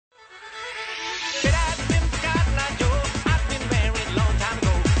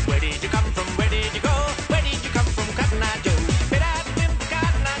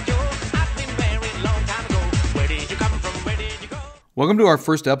Welcome to our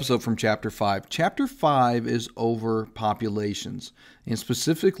first episode from Chapter 5. Chapter 5 is over populations, and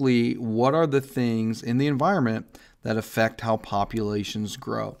specifically, what are the things in the environment that affect how populations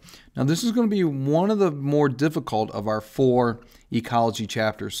grow. Now, this is going to be one of the more difficult of our 4 ecology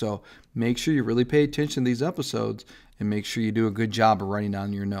chapters, so make sure you really pay attention to these episodes and make sure you do a good job of writing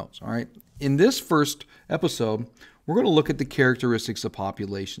down your notes. All right. In this first episode, we're going to look at the characteristics of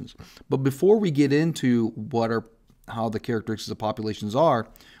populations. But before we get into how the characteristics of populations are,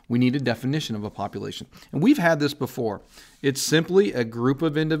 we need a definition of a population. And we've had this before. It's simply a group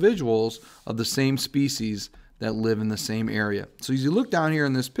of individuals of the same species that live in the same area. So as you look down here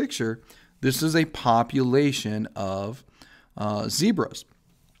in this picture, this is a population of zebras.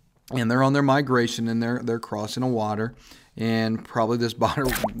 And they're on their migration, and they're crossing a water. And probably this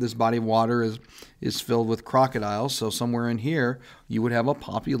body of water is filled with crocodiles. So somewhere in here, you would have a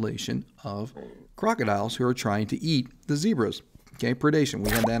population of crocodiles who are trying to eat the zebras. Okay, predation. We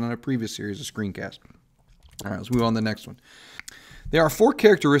had that on a previous series of screencasts. All right, let's move on to the next one. There are 4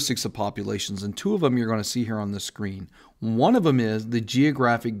 characteristics of populations, and 2 of them you're going to see here on the screen. One of them is the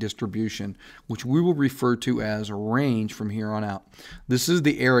geographic distribution, which we will refer to as range from here on out. This is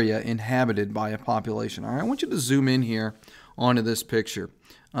the area inhabited by a population. All right, I want you to zoom in here onto this picture.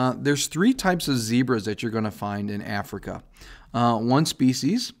 There's 3 types of zebras that you're going to find in Africa. One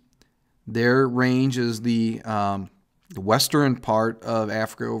species, their range is the western part of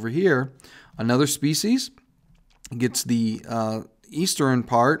Africa over here. Another species gets the eastern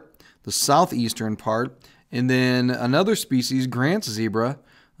part, the southeastern part, and then another species, Grant's zebra,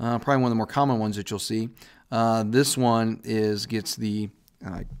 probably one of the more common ones that you'll see. This one gets the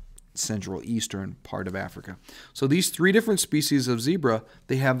central eastern part of Africa. So these 3 different species of zebra,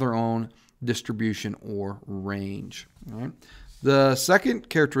 they have their own distribution or range. All right. The second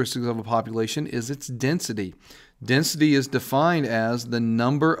characteristic of a population is its density. Density is defined as the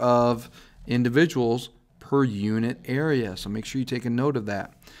number of individuals per unit area. So make sure you take a note of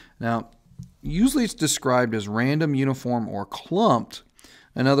that. Now, usually it's described as random, uniform, or clumped.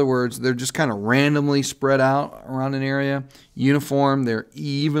 In other words, they're just kind of randomly spread out around an area. Uniform, they're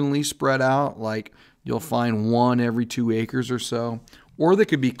evenly spread out, like you'll find 1 every 2 acres or so. Or they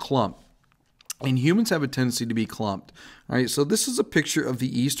could be clumped. And humans have a tendency to be clumped. All right, so this is a picture of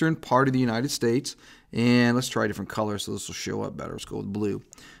the eastern part of the United States. And let's try different colors so this will show up better. Let's go with blue.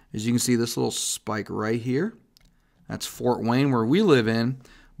 As you can see, this little spike right here, that's Fort Wayne, where we live in.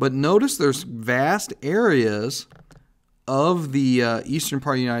 But notice there's vast areas of the eastern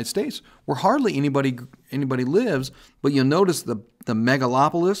part of the United States where hardly anybody lives. But you'll notice the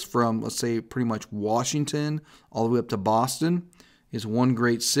megalopolis from, let's say, pretty much Washington all the way up to Boston is one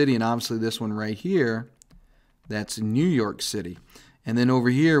great city. And obviously this one right here, that's New York City. And then over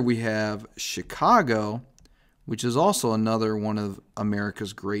here we have Chicago, which is also another one of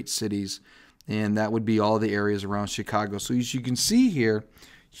America's great cities. And that would be all the areas around Chicago. So as you can see here,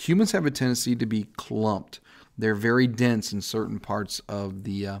 humans have a tendency to be clumped. They're very dense in certain parts of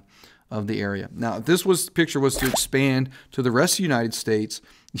the area. Now, if this picture was to expand to the rest of the United States,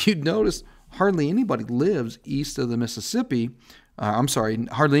 you'd notice hardly anybody lives east of the Mississippi.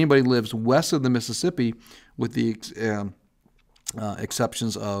 Hardly anybody lives west of the Mississippi, with the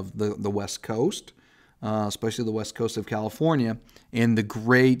exceptions of the West Coast, especially the west coast of California, and the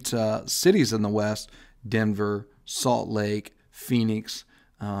great cities in the West, Denver, Salt Lake, Phoenix,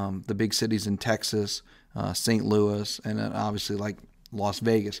 the big cities in Texas, St. Louis, and then obviously like Las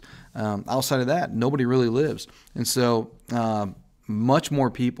Vegas. Outside of that, nobody really lives. And so much more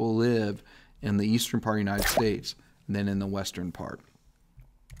people live in the eastern part of the United States than in the western part.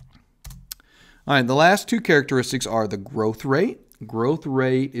 All right, the last 2 characteristics are the growth rate. Growth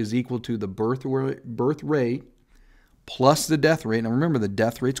rate is equal to the birth rate plus the death rate. Now remember, the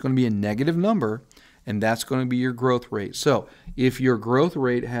death rate is going to be a negative number, and that's going to be your growth rate. So if your growth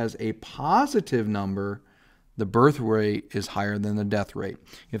rate has a positive number, the birth rate is higher than the death rate.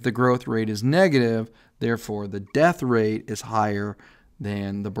 If the growth rate is negative, therefore the death rate is higher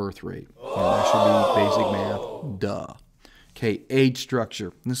than the birth rate. And that should be basic math. Duh. Okay, age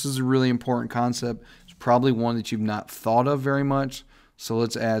structure. This is a really important concept. It's probably one that you've not thought of very much. So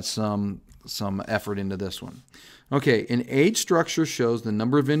let's add some effort into this one. Okay, an age structure shows the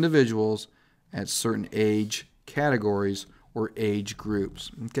number of individuals at certain age categories or age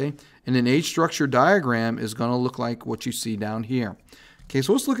groups. Okay, and an age structure diagram is going to look like what you see down here. Okay,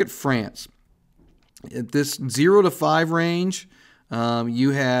 so let's look at France. At this 0 to 5 range,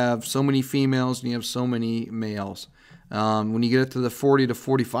 you have so many females and you have so many males. When you get it to the 40 to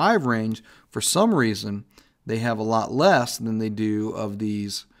 45 range, for some reason, they have a lot less than they do of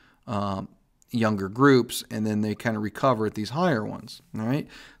these younger groups, and then they kind of recover at these higher ones. All right.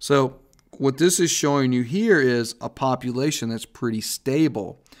 So what this is showing you here is a population that's pretty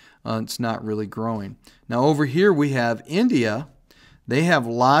stable. It's not really growing. Now over here we have India. They have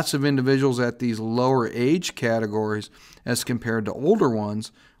lots of individuals at these lower age categories as compared to older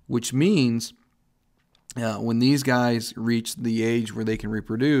ones, which means when these guys reach the age where they can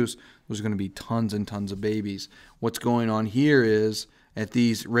reproduce, there's going to be tons and tons of babies. What's going on here is at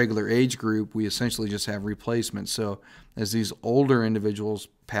these regular age group, we essentially just have replacements. So as these older individuals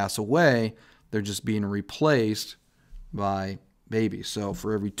pass away, they're just being replaced by babies. So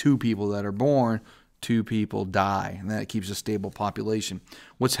for every 2 people that are born, 2 people die, and that keeps a stable population.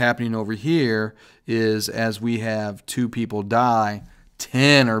 What's happening over here is as we have 2 people die,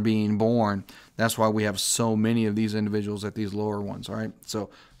 10 are being born. That's why we have so many of these individuals at these lower ones. All right.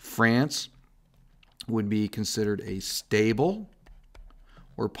 So France would be considered a stable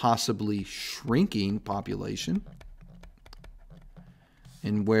or possibly shrinking population,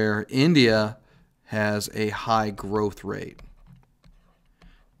 and where India has a high growth rate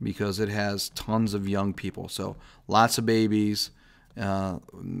because it has tons of young people. So lots of babies,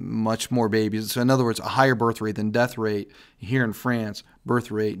 much more babies. So in other words, a higher birth rate than death rate. Here in France,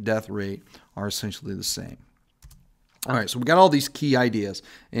 birth rate, death rate are essentially the same. All right, so we got all these key ideas,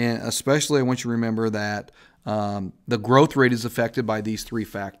 and especially I want you to remember that the growth rate is affected by these 3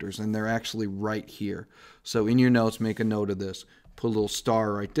 factors, and they're actually right here. So in your notes, make a note of this. Put a little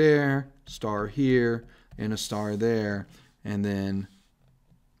star right there, star here, and a star there, and then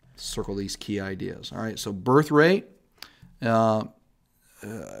circle these key ideas. All right, so birth rate, BR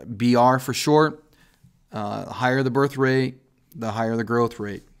for short, the higher the birth rate, the higher the growth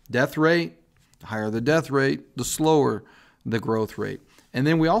rate. Death rate, the higher the death rate, the slower the growth rate. And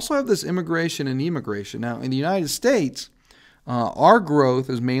then we also have this immigration and emigration. Now, in the United States, our growth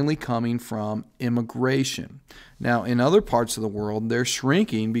is mainly coming from immigration. Now, in other parts of the world, they're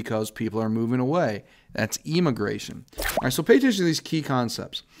shrinking because people are moving away. That's emigration. All right, so pay attention to these key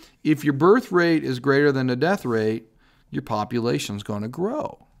concepts. If your birth rate is greater than the death rate, your population is going to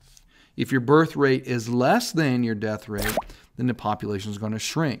grow. If your birth rate is less than your death rate, then the population is going to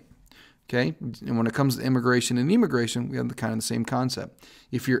shrink. Okay, and when it comes to immigration and emigration, we have kind of the same concept.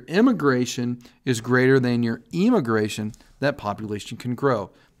 If your immigration is greater than your emigration, that population can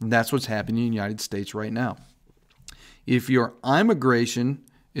grow. And that's what's happening in the United States right now. If your immigration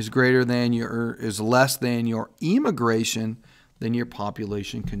is greater than your is less than your emigration, then your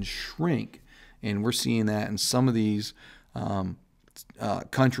population can shrink. And we're seeing that in some of these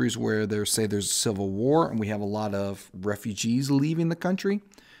countries where there's a civil war and we have a lot of refugees leaving the country.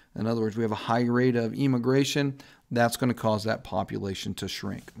 In other words, we have a high rate of immigration. That's going to cause that population to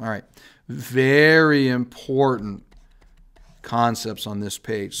shrink. All right. Very important concepts on this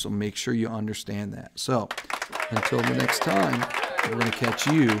page, so make sure you understand that. So until the next time, we're going to catch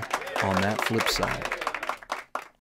you on that flip side.